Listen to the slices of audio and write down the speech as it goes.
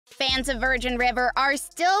Fans of Virgin River are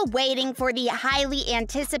still waiting for the highly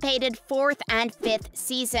anticipated 4th and 5th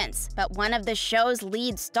seasons, but one of the show's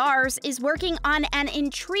lead stars is working on an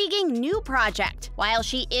intriguing new project. While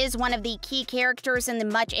she is one of the key characters in the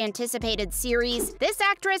much-anticipated series, this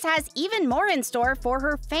actress has even more in store for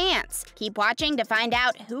her fans. Keep watching to find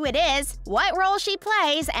out who it is, what role she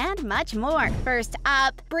plays, and much more. First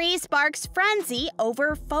up, Brie sparks frenzy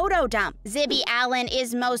over photo dump. Zibby Allen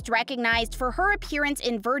is most recognized for her appearance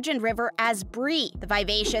in Virgin River as Brie, the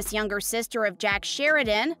vivacious younger sister of Jack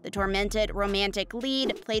Sheridan, the tormented romantic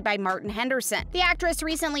lead played by Martin Henderson. The actress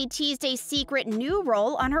recently teased a secret new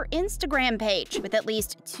role on her Instagram page, with at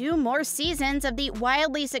least 2 more seasons of the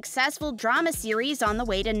wildly successful drama series on the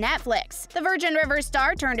way to Netflix. The Virgin River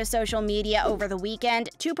star turned to social media over the weekend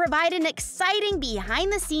to provide an exciting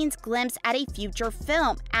behind-the-scenes glimpse at a future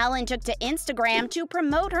film. Allen took to Instagram to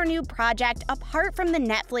promote her new project apart from the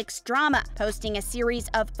Netflix drama, posting a series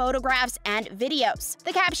of photographs and videos.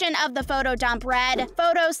 The caption of the photo dump read,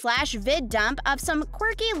 "Photo/vid dump of some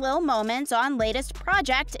quirky little moments on latest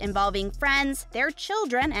project involving friends, their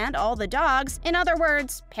children, and all the dogs. In other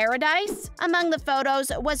words, paradise?" Among the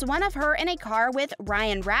photos was one of her in a car with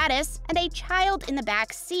Ryan Radis and a child in the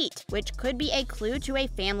back seat, which could be a clue to a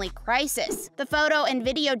family crisis. The photo and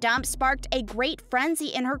video dump sparked a great frenzy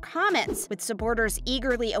in her comments, with supporters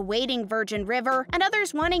eagerly awaiting Virgin River and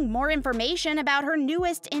others wanting more information about her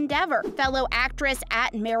newest endeavor. Fellow actress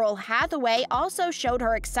 @Meryl Hathaway also showed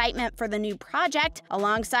her excitement for the new project,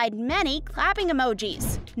 alongside many clapping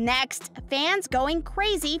emojis. Next, fans going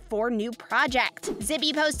crazy for new project.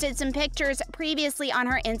 Zibby posted some pictures previously on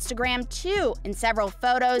her Instagram too. In several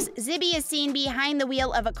photos, Zibby is seen behind the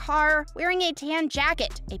wheel of a car, wearing a tan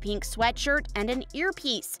jacket, a pink sweatshirt, and an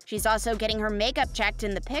earpiece. She's also getting her makeup checked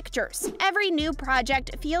in the pictures. "Every new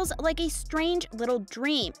project feels like a strange little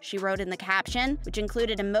dream," she wrote in the caption, which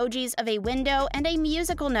included emojis of a window and a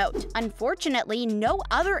musical note. Unfortunately, no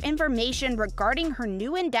other information regarding her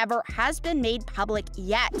new endeavor has been made public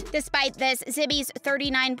yet. Despite this, Zibby's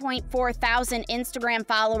 39.4 thousand Instagram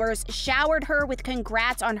followers showered her with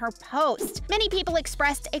congrats on her post. Many people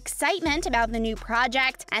expressed excitement about the new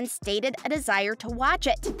project and stated a desire to watch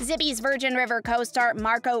it. Zibby's Virgin River co-star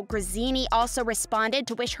Marco Grazzini also responded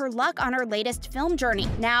to wish her luck on her latest film journey.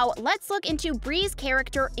 Now, let's look into Brie's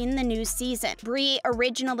character in the new season. Brie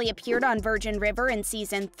originally appeared on Virgin River in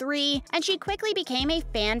season 3, and she quickly became a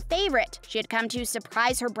fan favorite. She had come to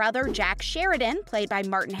surprise her brother Jack Sheridan, played by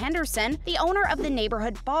Martin Henderson, the owner of the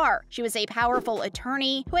neighborhood bar. She was a powerful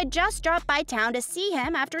attorney who had just dropped by town to see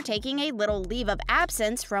him after taking a little leave of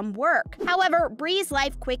absence from work. However, Brie's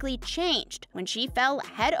life quickly changed when she fell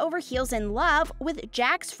head over heels in love with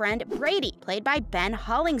Jack's friend Brady, played by Ben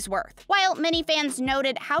Hollingsworth. While many fans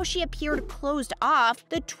noted how she appeared closed off,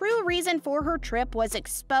 the true reason for her trip was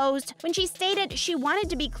exposed when she stated she wanted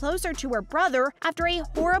to be closer to her brother after a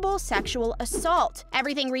horrible sexual assault.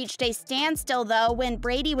 Everything reached a standstill, though, when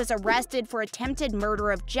Brady was arrested for attempted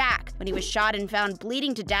murder of Jack, when he was shot and found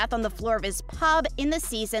bleeding to death on the floor of his pub in the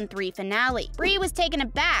season 3 finale. Brie was taken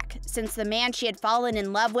aback, since the man she had fallen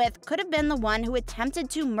in love with could have been the one who attempted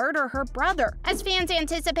to murder her brother. As fans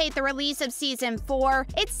anticipate the release of season 4,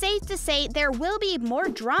 it's safe to say there will be more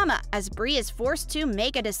drama as Brie is forced to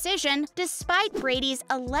make a decision despite Brady's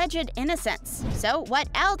alleged innocence. So what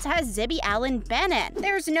else has Zibby Allen been in?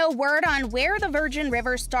 There's no word on where the Virgin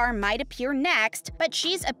River star might appear next, but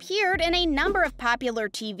she's appeared in a number of popular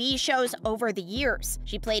TV shows over the years.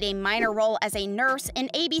 She played a minor role as a nurse in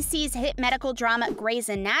ABC's hit medical drama Grey's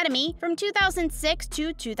Anatomy from 2006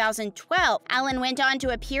 to 2012. Allen went on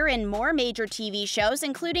to appear in more major TV shows,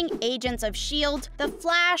 including Agents of S.H.I.E.L.D., The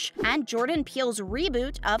Flash, and Jordan Peele's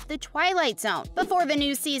reboot of The Twilight Zone. Before the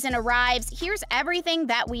new season arrives, here's everything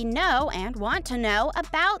that we know and want to know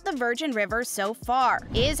about the Virgin River so far.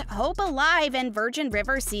 Is hope alive in Virgin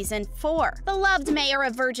River Season 4? The loved mayor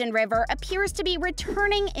of Virgin River appears to be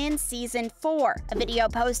returning in Season 4. A video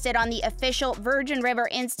posted on the official Virgin River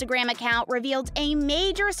Instagram account revealed a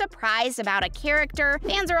major surprise about a character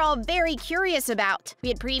fans are all very curious about. We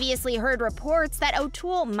had previously heard reports that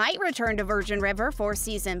O'Toole might return to Virgin River for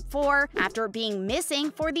Season 4 after being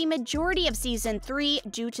missing for the majority of Season 3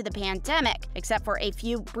 due to the pandemic, except for a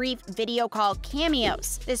few brief video call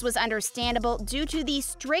cameos. This was understandable due to the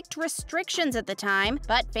strict restrictions at the time,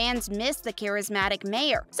 but fans missed the charismatic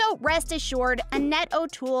mayor. So rest assured, Annette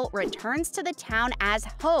O'Toole returns to the town as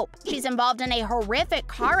Hope. She's involved in a horrific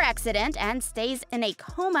car accident and stays in a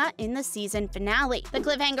coma in the season finale. The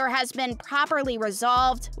cliffhanger has been properly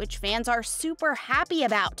resolved, which fans are super happy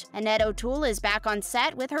about. Annette O'Toole is back on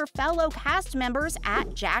set with her fellow cast members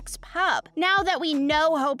at Jack's pub. Now that we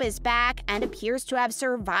know Hope is back and appears appears to have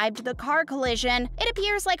survived the car collision, it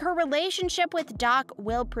appears like her relationship with Doc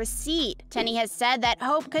will proceed. Tenny has said that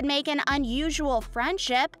Hope could make an unusual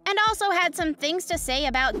friendship, and also had some things to say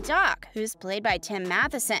about Doc, who's played by Tim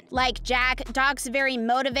Matheson. Like Jack, Doc's very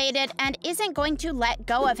motivated and isn't going to let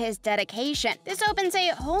go of his dedication. This opens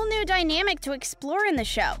a whole new dynamic to explore in the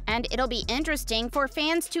show, and it'll be interesting for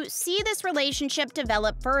fans to see this relationship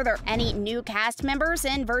develop further. Any new cast members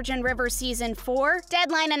in Virgin River Season 4?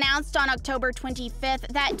 Deadline announced on October 25th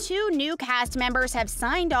that 2 new cast members have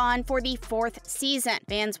signed on for the 4th season.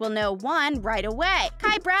 Fans will know one right away.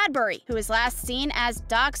 Kai Bradbury, who was last seen as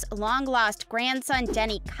Doc's long-lost grandson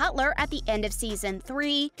Denny Cutler at the end of Season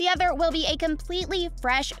 3. The other will be a completely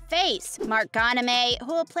fresh face, Mark Ganame,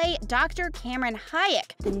 who will play Dr. Cameron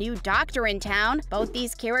Hayek, the new doctor in town. Both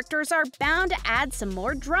these characters are bound to add some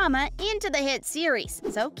more drama into the hit series,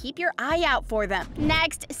 so keep your eye out for them.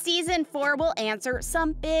 Next, Season 4 will answer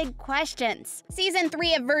some big questions. Season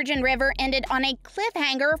 3 of Virgin River ended on a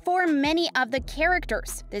cliffhanger for many of the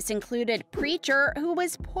characters. This included Preacher, who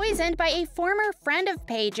was poisoned by a former friend of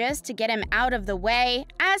Paige's to get him out of the way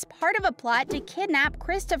as part of a plot to kidnap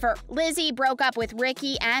Christopher. Lizzie broke up with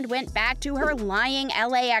Ricky and went back to her lying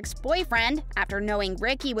LA ex-boyfriend after knowing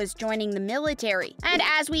Ricky was joining the military. And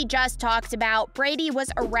as we just talked about, Brady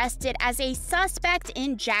was arrested as a suspect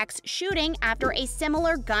in Jack's shooting after a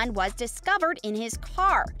similar gun was discovered in his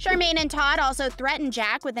car. Charmaine and Todd also threatened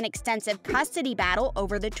Jack with an extensive custody battle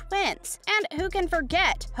over the twins. And who can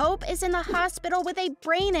forget, Hope is in the hospital with a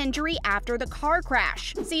brain injury after the car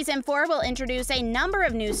crash. Season 4 will introduce a number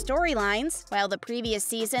of new storylines, while the previous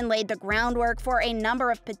season laid the groundwork for a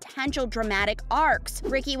number of potential dramatic arcs.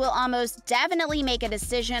 Ricky will almost definitely make a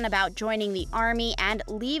decision about joining the army and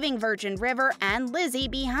leaving Virgin River and Lizzie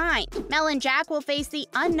behind. Mel and Jack will face the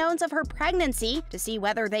unknowns of her pregnancy to see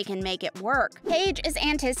whether they can make it work. Paige is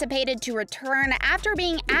anticipated to return after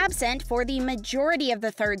being absent for the majority of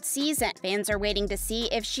the 3rd season. Fans are waiting to see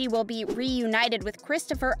if she will be reunited with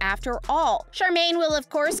Christopher after all. Charmaine will of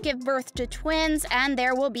course give birth to twins, and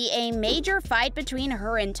there will be a major fight between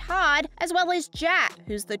her and Todd, as well as Jack,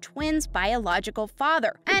 who's the twins' biological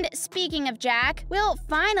father. And speaking of Jack, we'll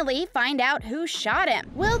finally find out who shot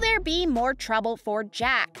him. Will there be more trouble for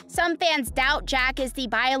Jack? Some fans doubt Jack is the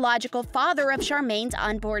biological father of Charmaine's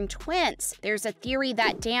unborn twins. There's a theory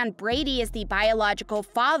that Dan Brady is the biological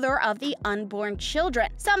father of the unborn children.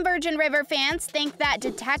 Some Virgin River fans think that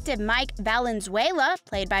Detective Mike Valenzuela,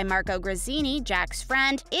 played by Marco Grazzini, Jack's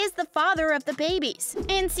friend, is the father of the babies.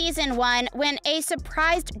 In Season 1, when a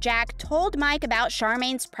surprised Jack told Mike about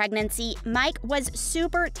Charmaine's pregnancy, Mike was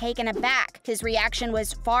super taken aback. His reaction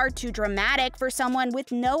was far too dramatic for someone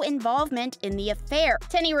with no involvement in the affair.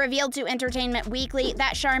 Tenny revealed to Entertainment Weekly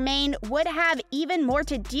that Charmaine would have even more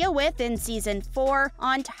to deal with in Season 4,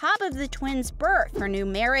 on top of the twins' birth, her new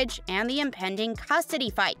marriage, and the impending custody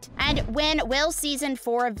fight. And when will Season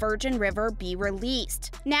 4 of Virgin River be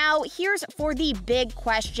released? Now, here's for the big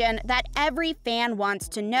question that every fan wants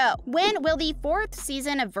to know. When will the 4th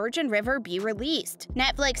season of Virgin River be released?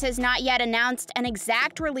 Netflix has not yet announced an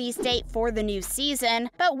exact release date for the new season,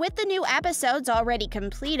 but with the new episodes already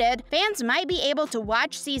completed, fans might be able to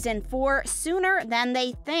watch Season 4 sooner than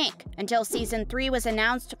they think. Until Season 3 was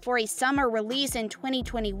announced for a summer release in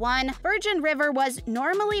 2021, Virgin River was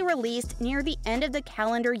normally released near the end of the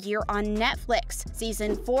calendar year on Netflix.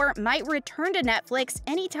 Season 4 might return to Netflix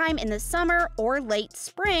anytime in the summer or late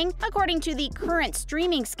spring, according to the current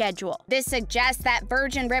streaming schedule. This suggests that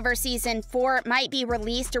Virgin River Season 4 might be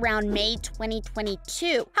released around May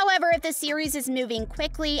 2022. However, if the series is moving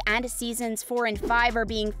quickly and Seasons 4 and 5 are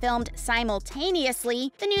being filmed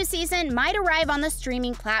simultaneously, the new season might arrive on the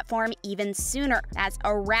streaming platform even sooner. That's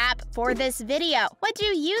a wrap for this video. What do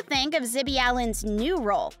you think of Zibby Allen's new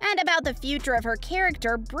role? And about the future of her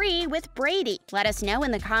character, Brie, with Brady? Let us know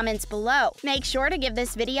in the comments below. Make sure to give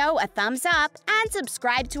this video a thumbs up and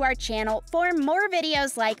subscribe to our channel for more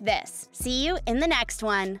videos like this. See you in the next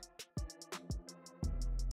one.